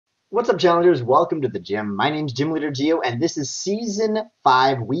What's up, challengers? Welcome to the gym. My name's Gym Leader Geo, and this is Season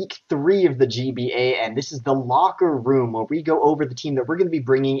 5, Week 3 of the GBA, and this is the locker room where we go over the team that we're going to be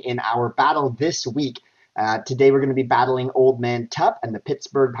bringing in our battle this week. Today we're going to be battling Old Man Tup and the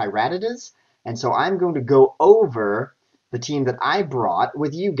Pittsburgh Pirattatas, and so I'm going to go over the team that I brought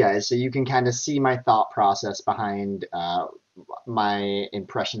with you guys so you can kind of see my thought process behind my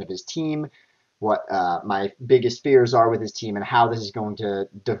impression of his team, what my biggest fears are with his team, and how this is going to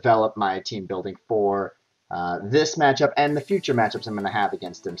develop my team building for this matchup and the future matchups I'm going to have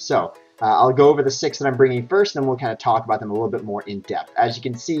against him. So I'll go over the 6 that I'm bringing first, and then we'll kind of talk about them a little bit more in depth. As you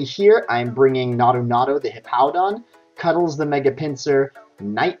can see here, I'm bringing Nato the Hippowdon, Cuddles the Mega Pincer,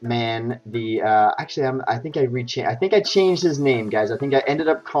 Nightman the I think I changed his name, guys. I think I ended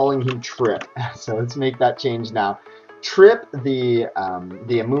up calling him Trip. So let's make that change now. Trip, the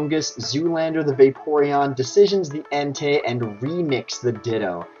Amoongus, Zoolander, the Vaporeon, Decisions, the Entei, and Remix, the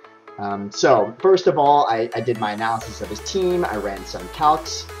Ditto. So, first of all, I did my analysis of his team. I ran some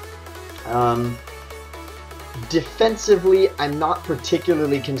calcs. Defensively, I'm not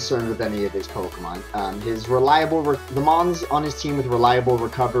particularly concerned with any of his Pokemon. The Mons on his team with reliable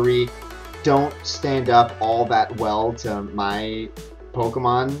recovery don't stand up all that well to my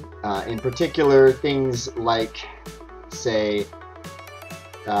Pokemon. In particular, things like, say,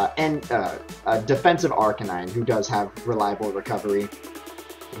 a defensive Arcanine who does have reliable recovery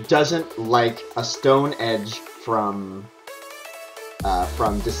doesn't like a Stone Edge from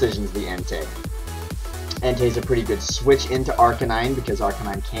Decisions the Entei. Entei's a pretty good switch into Arcanine because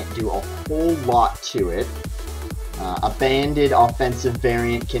Arcanine can't do a whole lot to it. A banded offensive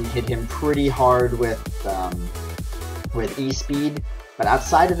variant can hit him pretty hard with E-Speed, but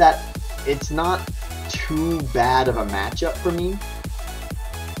outside of that, it's not too bad of a matchup for me.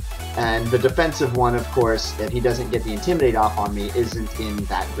 And the defensive one, of course, if he doesn't get the Intimidate off on me, isn't in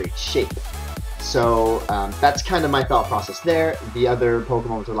that great shape. So that's kind of my thought process there. The other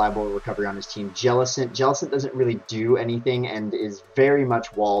Pokemon with reliable recovery on his team, Jellicent. Jellicent doesn't really do anything and is very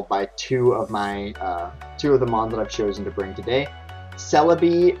much walled by two of the Mons that I've chosen to bring today.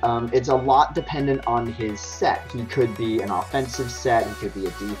 Celebi, it's a lot dependent on his set. He could be an offensive set, he could be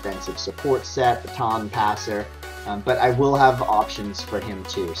a defensive support set, baton passer, but I will have options for him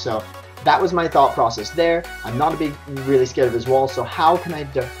too. So that was my thought process there. I'm not really scared of his wall, so how can I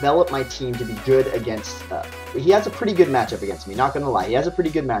develop my team to be good against... he has a pretty good matchup against me, not gonna lie. He has a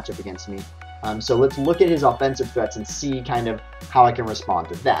pretty good matchup against me. So let's look at his offensive threats and see kind of how I can respond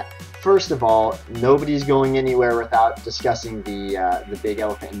to that. First of all, nobody's going anywhere without discussing the big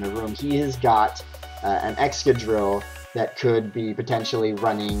elephant in the room. He has got an Excadrill that could be potentially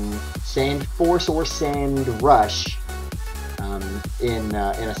running Sand Force or Sand Rush in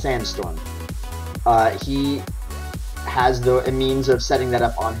a Sandstorm. He has a means of setting that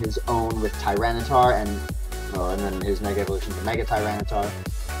up on his own with Tyranitar and then his Mega Evolution to Mega Tyranitar.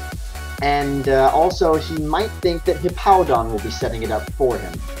 And also, he might think that Hippowdon will be setting it up for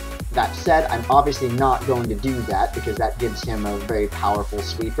him. That said, I'm obviously not going to do that because that gives him a very powerful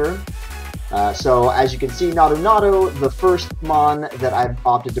sweeper. So as you can see, Nato, the first Mon that I've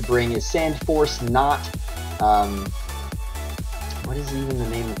opted to bring is Sand Force, not... what is even the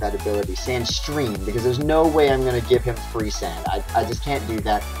name of that ability? Sandstream, because there's no way I'm going to give him free sand. I just can't do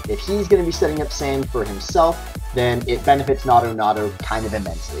that. If he's going to be setting up sand for himself, then it benefits Nato kind of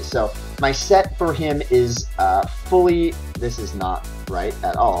immensely. So my set for him is fully... This is not right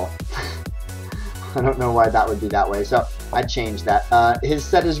at all. I don't know why that would be that way, so I changed that. His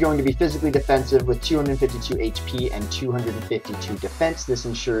set is going to be physically defensive with 252 HP and 252 defense. This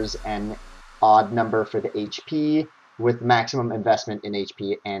ensures an odd number for the HP with maximum investment in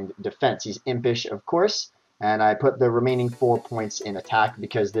HP and defense. He's impish, of course, and I put the remaining 4 points in attack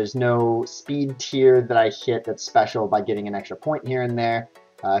because there's no speed tier that I hit that's special by getting an extra point here and there.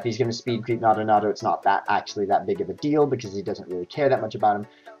 If he's going to speed creep Nato, it's not actually that big of a deal because he doesn't really care that much about him.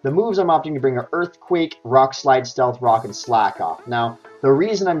 The moves I'm opting to bring are Earthquake, Rock Slide, Stealth Rock, and Slack Off. Now, the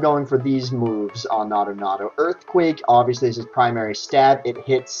reason I'm going for these moves on Nato, Earthquake obviously is his primary stat. It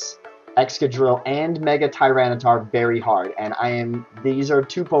hits Excadrill and Mega Tyranitar very hard, and these are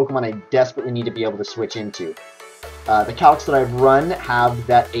two Pokemon I desperately need to be able to switch into. The calcs that I've run have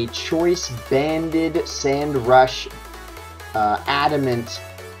that a choice banded Sand Rush Adamant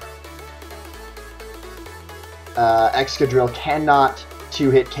Excadrill cannot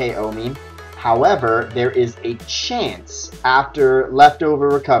 2-hit KO me. However, there is a chance after leftover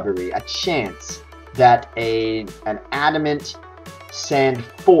recovery, a chance that an Adamant Sand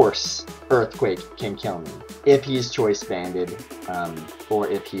Force Earthquake can kill me if he's choice banded or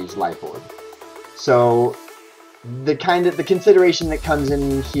if he's Life Orb. So the consideration that comes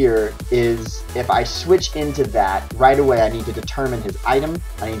in here is if I switch into that, right away I need to determine his item,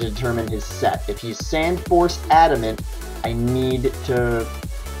 I need to determine his set. If he's Sand Force Adamant, I need to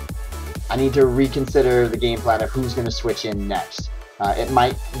reconsider the game plan of who's going to switch in next.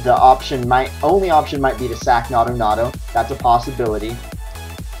 The only option might be to sack Nado Nado. That's a possibility.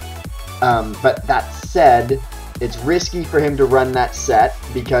 But that said, it's risky for him to run that set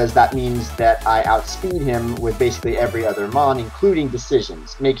because that means that I outspeed him with basically every other mon, including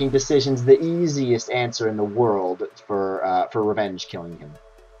decisions, making decisions the easiest answer in the world for revenge killing him.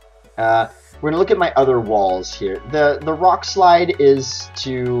 We're going to look at my other walls here. The Rock Slide is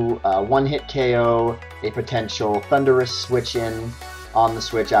to one-hit KO a potential Thunderous switch-in on the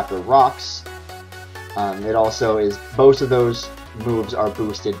switch after Rocks. It also is, both of those moves are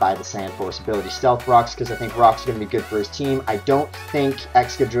boosted by the Sand Force ability Stealth Rocks, because I think Rocks are going to be good for his team. I don't think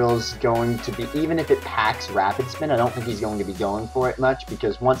Excadrill's going to be, even if it packs Rapid Spin, I don't think he's going to be going for it much,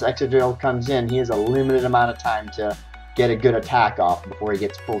 because once Excadrill comes in, he has a limited amount of time to get a good attack off before he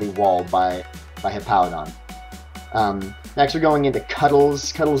gets fully walled by Hippowdon. Next we're going into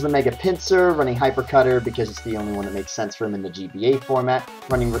Cuddles. Cuddles the Mega Pinsir, running Hyper Cutter because it's the only one that makes sense for him in the GBA format.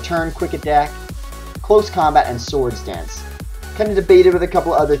 Running Return, Quick Attack, Close Combat, and Swords Dance. Kind of debated with a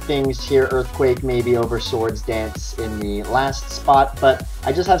couple other things here, Earthquake maybe over Swords Dance in the last spot, but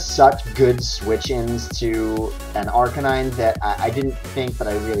I just have such good switch-ins to an Arcanine that I didn't think that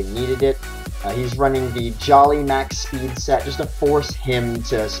I really needed it. He's running the Jolly Max Speed set just to force him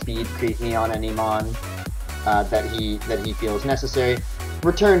to speed creep me on any mon that he feels necessary.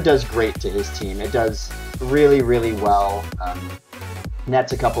 Return does great to his team. It does really, really well.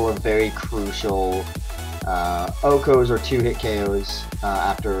 Nets a couple of very crucial Okos or two-hit KOs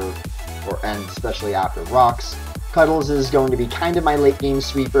and especially after Rocks. Cuddles is going to be kind of my late-game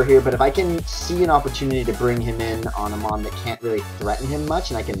sweeper here, but if I can see an opportunity to bring him in on a mon that can't really threaten him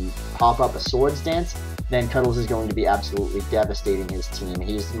much, and I can pop up a Swords Dance, then Cuddles is going to be absolutely devastating his team.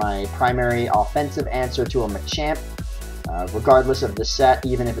 He's my primary offensive answer to a Machamp. Regardless of the set,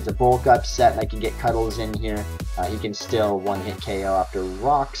 even if it's a bulk up set and I can get Cuddles in here, he can still one-hit KO after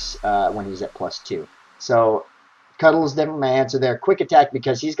Rocks when he's at +2. So Cuddles is definitely my answer there. Quick Attack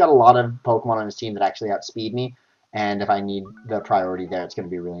because he's got a lot of Pokemon on his team that actually outspeed me, and if I need the priority there, it's going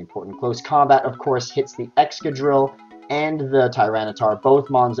to be really important. Close Combat, of course, hits the Excadrill and the Tyranitar, both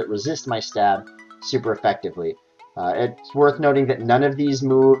mons that resist my stab super effectively. It's worth noting that none of these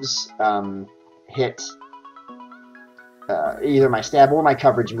moves hit either my stab or my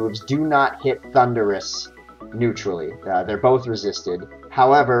coverage moves do not hit Thunderous neutrally. They're both resisted.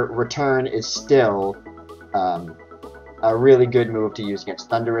 However, Return is still a really good move to use against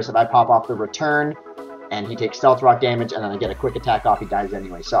Thunderous. If I pop off the Return and he takes Stealth Rock damage and then I get a quick attack off, he dies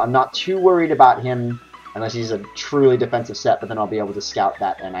anyway. So I'm not too worried about him unless he's a truly defensive set, but then I'll be able to scout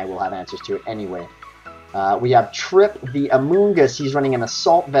that and I will have answers to it anyway. We have Trip the Amoonguss. He's running an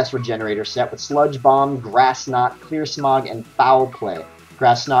Assault Vest Regenerator set with Sludge Bomb, Grass Knot, Clear Smog, and Foul Play.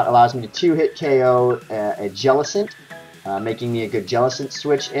 Grass Knot allows me to two-hit KO a Jellicent, making me a good Jellicent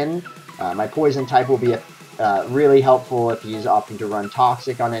switch in. My Poison type will be really helpful if he's opting to run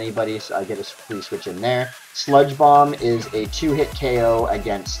Toxic on anybody, so I get a free switch in there. Sludge Bomb is a two-hit KO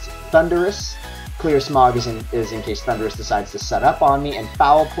against Thunderous. Clear Smog is in case Thunderous decides to set up on me, and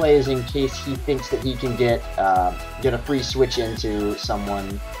Foul Play is in case he thinks that he can get a free switch into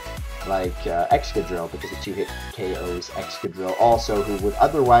someone like Excadrill, because the two-hit KOs Excadrill also, who would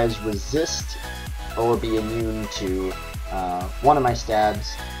otherwise resist or be immune to one of my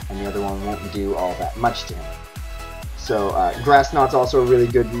stabs, and the other one won't do all that much to him. So Grass Knot's also a really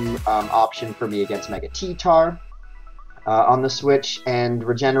good option for me against Mega T-Tar. On the switch, and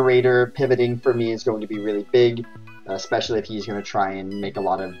Regenerator pivoting for me is going to be really big, especially if he's going to try and make a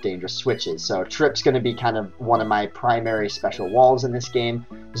lot of dangerous switches. So Trip's going to be kind of one of my primary special walls in this game,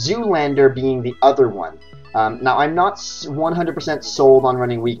 Zoolander being the other one. Now, I'm not 100% sold on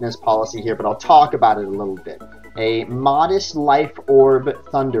running weakness policy here, but I'll talk about it a little bit. A modest Life Orb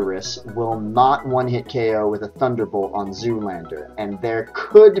Thunderous will not one-hit KO with a Thunderbolt on Zoolander, and there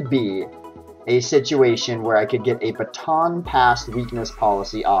could be a situation where I could get a baton pass weakness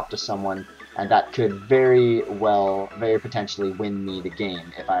policy off to someone, and that could very potentially win me the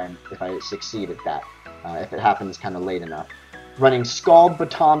game if I succeed at that, if it happens kind of late enough. Running Scald,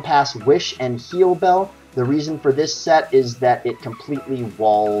 Baton Pass, Wish, and Heal Bell. The reason for this set is that it completely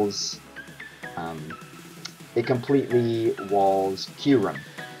walls Kyurem.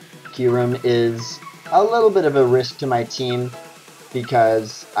 Kyurem is a little bit of a risk to my team,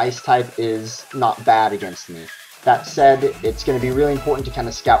 because Ice type is not bad against me. That said, it's going to be really important to kind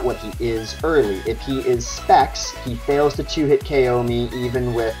of scout what he is early. If he is Specs, he fails to 2-hit KO me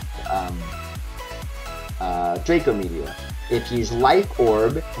even with Draco Meteor. If he's Life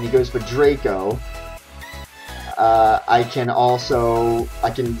Orb and he goes for Draco, I can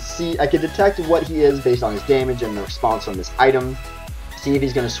detect what he is based on his damage and the response from this item. See if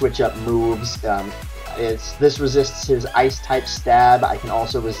he's going to switch up moves. This resists his Ice-type stab. I can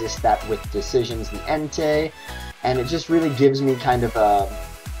also resist that with Decisions, the Entei. And it just really gives me kind of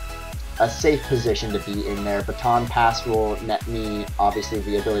a safe position to be in there. Baton Pass will net me, obviously,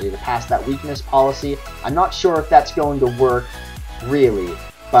 the ability to pass that weakness policy. I'm not sure if that's going to work, really.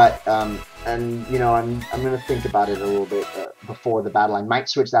 But, and, you know, I'm going to think about it a little bit before the battle. I might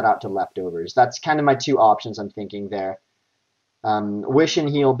switch that out to Leftovers. That's kind of my two options I'm thinking there. Wish and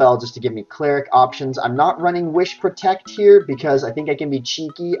Heal Bell just to give me cleric options. I'm not running Wish Protect here because I think I can be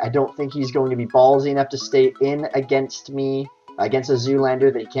cheeky. I don't think he's going to be ballsy enough to stay in against me, against a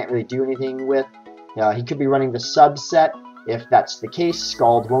Zoolander that he can't really do anything with. He could be running the subset. If that's the case,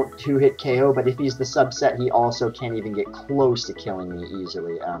 Scald won't 2-hit KO, but if he's the subset, he also can't even get close to killing me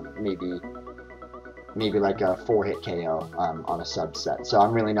easily. Maybe like a 4-hit KO on a subset. So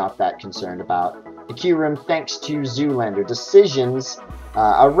I'm really not that concerned about the Q room thanks to Zoolander. Decisions,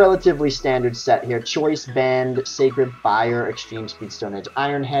 a relatively standard set here. Choice Band, Sacred Fire, Extreme Speed, Stone Edge,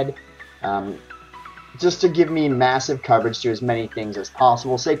 Ironhead. Just to give me massive coverage to as many things as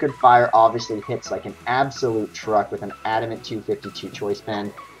possible. Sacred Fire obviously hits like an absolute truck with an Adamant 252 Choice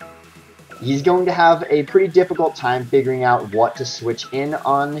Band. He's going to have a pretty difficult time figuring out what to switch in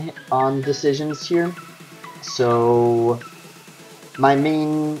on Decisions here. So my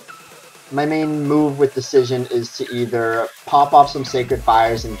main move with Decision is to either pop off some Sacred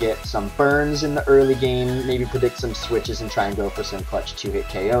Fires and get some burns in the early game, maybe predict some switches and try and go for some clutch 2-hit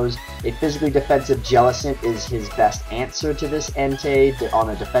KOs. A physically defensive Jellicent is his best answer to this Entei on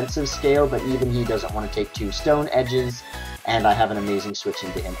a defensive scale, but even he doesn't want to take 2 Stone Edges, and I have an amazing switch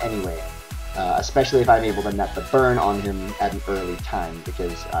into him anyway. Especially if I'm able to net the burn on him at an early time,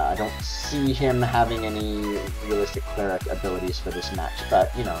 because I don't see him having any realistic cleric abilities for this match,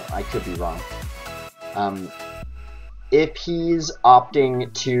 but, you know, I could be wrong. If he's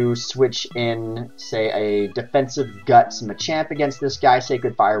opting to switch in, say, a defensive Guts Machamp against this guy,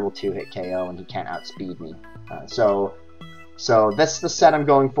 Sacred Fire will 2-hit KO and he can't outspeed me. So that's the set I'm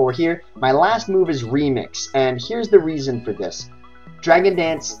going for here. My last move is Remix, and here's the reason for this. Dragon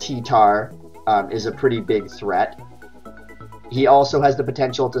Dance T-Tar is a pretty big threat. He also has the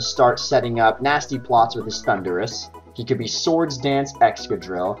potential to start setting up nasty plots with his Thundurus. He could be Swords Dance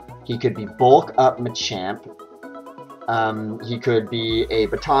Excadrill. He could be Bulk Up Machamp. He could be a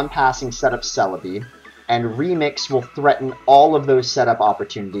Baton Passing setup Celebi. And Remix will threaten all of those setup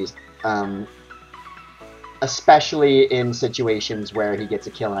opportunities. Especially in situations where he gets a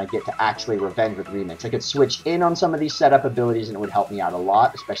kill and I get to actually revenge with Remix. I could switch in on some of these setup abilities and it would help me out a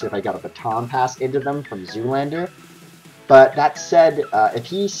lot, especially if I got a Baton Pass into them from Zoolander. But that said, if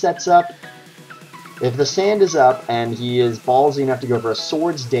he sets up, if the sand is up and he is ballsy enough to go for a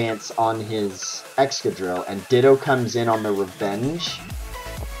Swords Dance on his Excadrill and Ditto comes in on the revenge,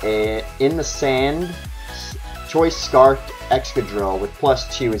 in the sand, Choice Scarfed Excadrill with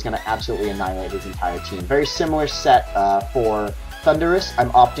 +2 is going to absolutely annihilate his entire team. Very similar set for Thundurus. I'm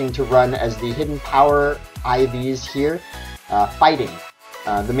opting to run as the Hidden Power IVs here, Fighting.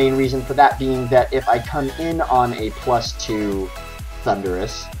 The main reason for that being that if I come in on a +2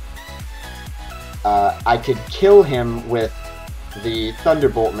 Thundurus, I could kill him with the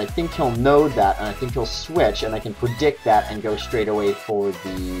Thunderbolt, and I think he'll know that, and I think he'll switch, and I can predict that and go straight away for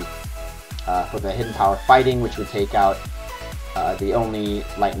the Hidden Power Fighting, which would take out the only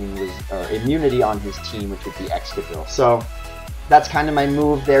immunity on his team, which would be Excadrill. So that's kind of my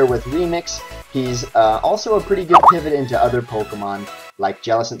move there with Remix. He's also a pretty good pivot into other Pokemon like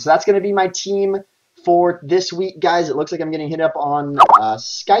Jellicent. So that's going to be my team for this week, guys. It looks like I'm getting hit up on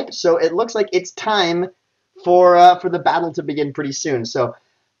Skype, so it looks like it's time for the battle to begin pretty soon. So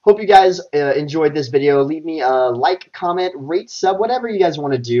hope you guys enjoyed this video. Leave me a like, comment, rate, sub, whatever you guys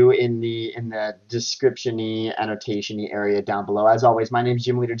want to do in the description-y, annotation-y area down below. As always, my name is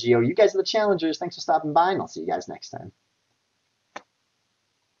Gym Leader Geo. You guys are the challengers. Thanks for stopping by, and I'll see you guys next time.